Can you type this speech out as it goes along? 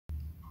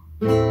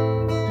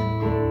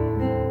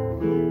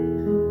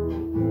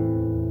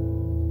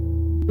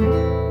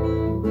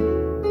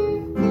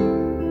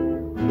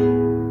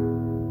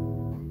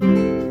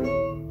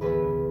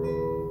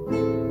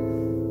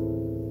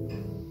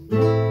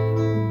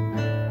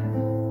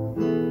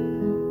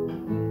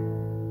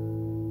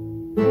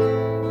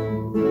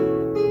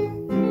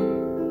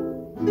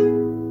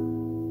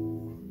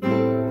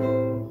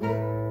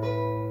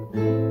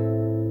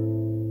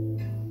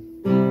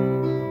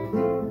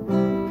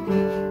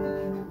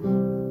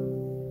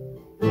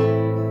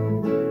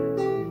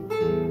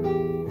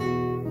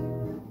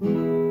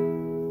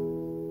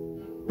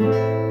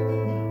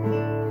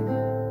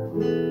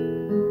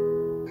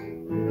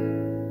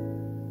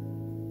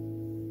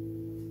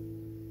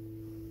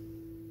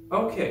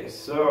Okay,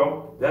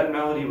 so that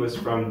melody was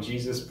from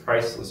Jesus'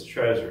 Priceless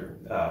Treasure,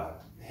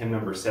 hymn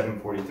number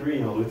 743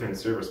 in the Lutheran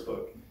Service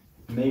Book.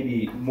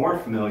 Maybe more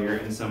familiar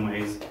in some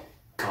ways.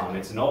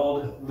 It's an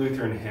old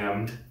Lutheran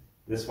hymn.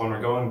 This one,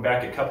 we're going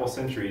back a couple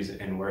centuries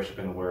in worship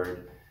and the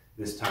Word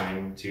this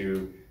comes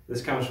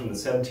from the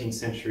 17th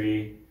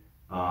century.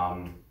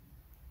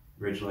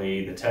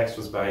 Originally, the text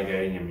was by a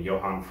guy named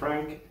Johann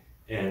Frank,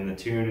 and the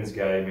tune is a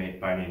guy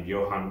by named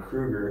Johann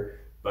Kruger,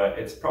 but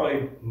it's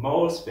probably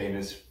most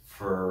famous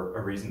for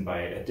a reason by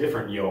a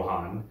different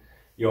Johann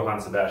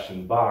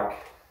Sebastian Bach.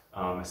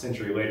 A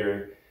century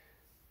later,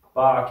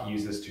 Bach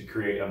used this to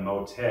create a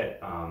motet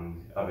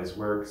of his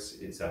works.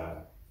 It's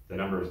the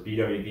number is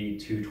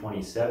BWV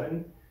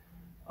 227,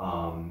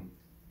 and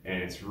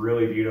it's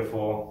really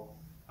beautiful.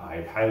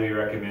 I'd highly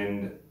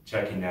recommend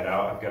checking that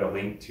out. I've got a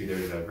link to,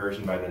 there's a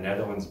version by the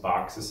Netherlands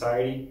Bach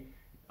Society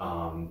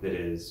that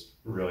is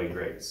really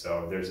great.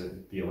 So there's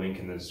be a link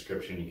in the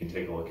description. You can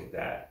take a look at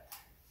that.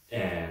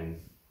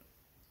 And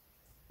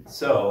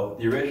so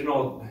the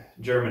original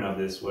German of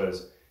this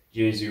was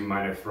Jesu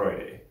meine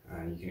Freude.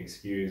 You can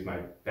excuse my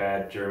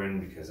bad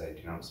German because I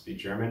do not speak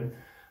German,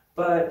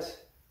 but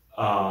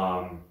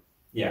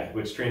yeah,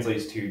 which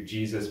translates to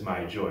Jesus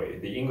my joy.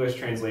 The English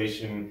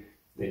translation,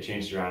 they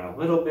changed around a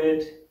little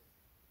bit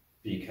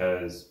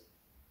because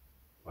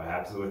what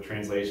happens with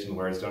translation,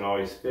 words don't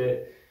always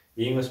fit.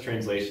 The English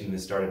translation, the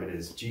start of it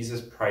is Jesus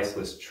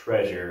priceless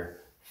treasure,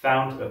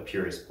 fount of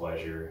purest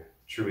pleasure,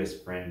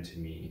 truest friend to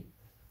me.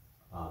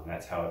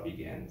 That's how it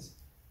begins.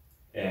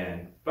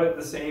 But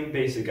the same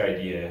basic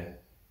idea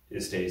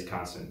stays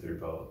constant through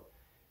both.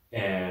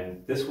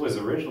 And this was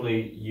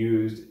originally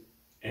used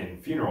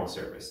in funeral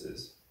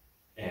services.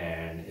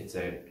 And it's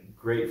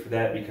great for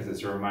that because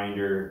it's a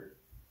reminder,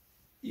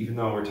 even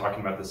though we're talking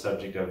about the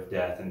subject of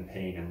death and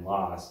pain and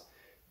loss,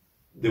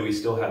 that we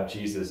still have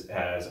Jesus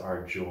as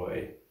our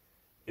joy.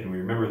 And we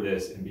remember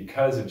this, and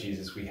because of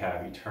Jesus, we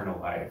have eternal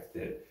life,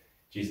 that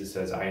Jesus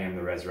says, I am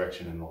the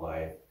resurrection and the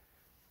life.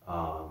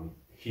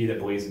 He that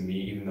believes in me,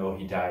 even though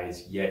he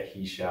dies, yet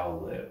he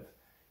shall live.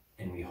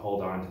 And we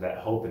hold on to that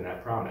hope and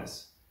that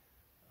promise.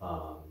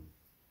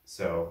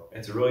 So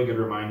it's a really good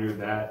reminder of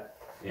that,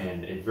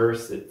 and a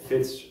verse that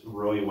fits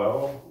really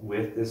well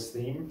with this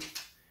theme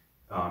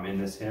in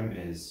this hymn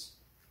is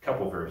a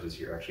couple verses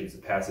here. Actually, it's a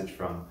passage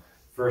from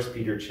 1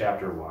 Peter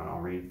chapter 1. I'll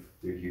read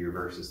through here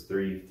verses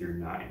 3 through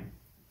 9.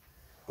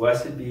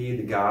 Blessed be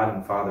the God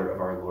and Father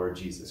of our Lord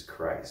Jesus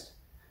Christ.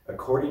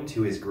 According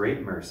to his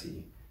great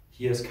mercy,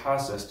 he has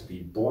caused us to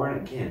be born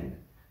again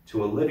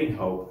to a living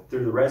hope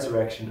through the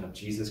resurrection of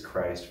Jesus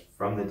Christ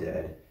from the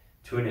dead,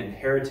 to an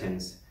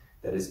inheritance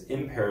that is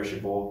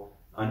imperishable,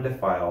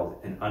 undefiled,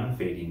 and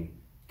unfading,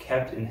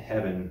 kept in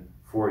heaven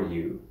for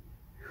you,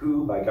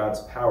 who by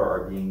God's power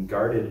are being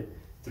guarded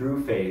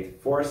through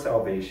faith for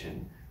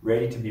salvation,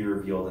 ready to be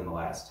revealed in the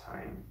last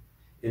time.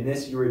 In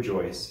this you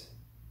rejoice,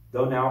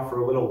 though now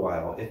for a little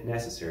while, if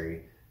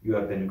necessary, you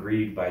have been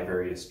grieved by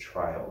various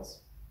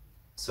trials,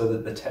 so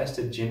that the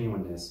tested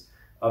genuineness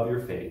of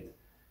your faith,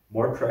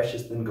 more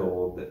precious than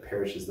gold that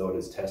perishes though it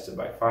is tested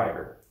by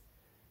fire,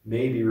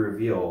 may be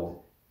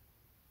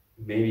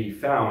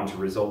found to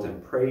result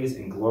in praise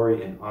and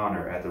glory and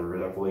honor at the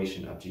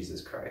revelation of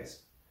Jesus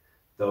Christ.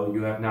 Though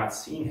you have not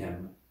seen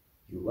him,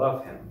 you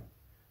love him.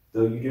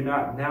 Though you do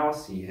not now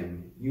see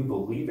him, you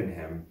believe in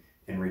him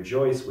and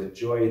rejoice with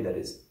joy that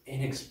is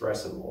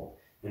inexpressible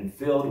and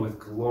filled with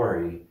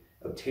glory,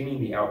 obtaining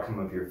the outcome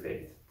of your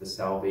faith, the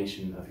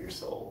salvation of your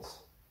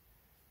souls.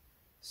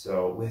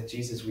 So with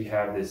Jesus, we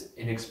have this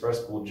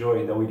inexpressible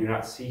joy, though we do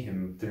not see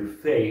him. Through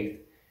faith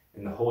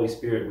in the Holy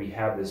Spirit, we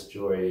have this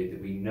joy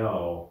that we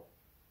know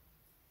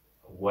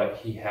what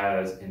he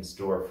has in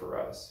store for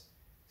us.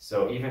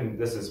 So even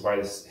this is why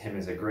this hymn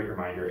is a great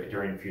reminder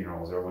during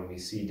funerals or when we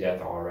see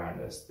death all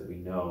around us, that we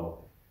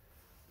know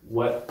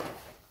what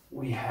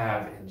we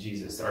have in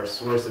Jesus, our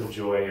source of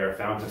joy, our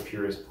fount of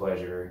purest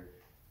pleasure,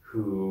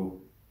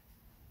 who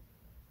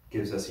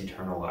gives us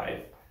eternal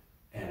life.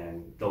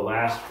 And the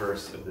last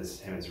verse of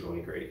this hymn is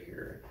really great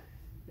here.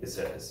 It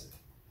says,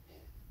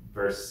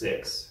 verse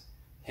 6,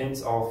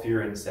 hence all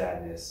fear and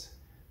sadness,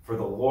 for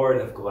the Lord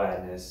of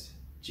gladness,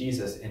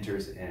 Jesus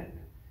enters in.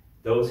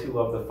 Those who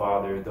love the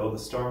Father, though the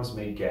storms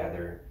may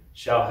gather,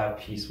 shall have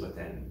peace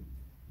within.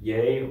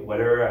 Yea,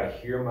 whate'er I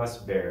here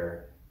must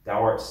bear,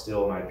 Thou art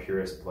still my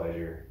purest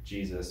pleasure,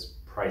 Jesus,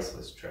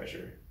 priceless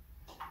treasure.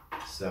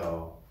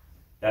 So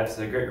that's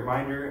a great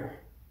reminder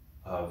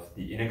of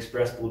the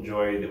inexpressible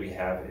joy that we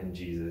have in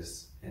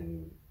Jesus.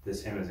 And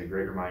this hymn is a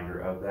great reminder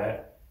of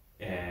that.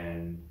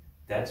 And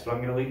that's what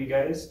I'm going to leave you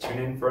guys. Tune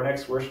in for our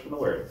next Worship in the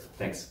Word.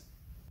 Thanks.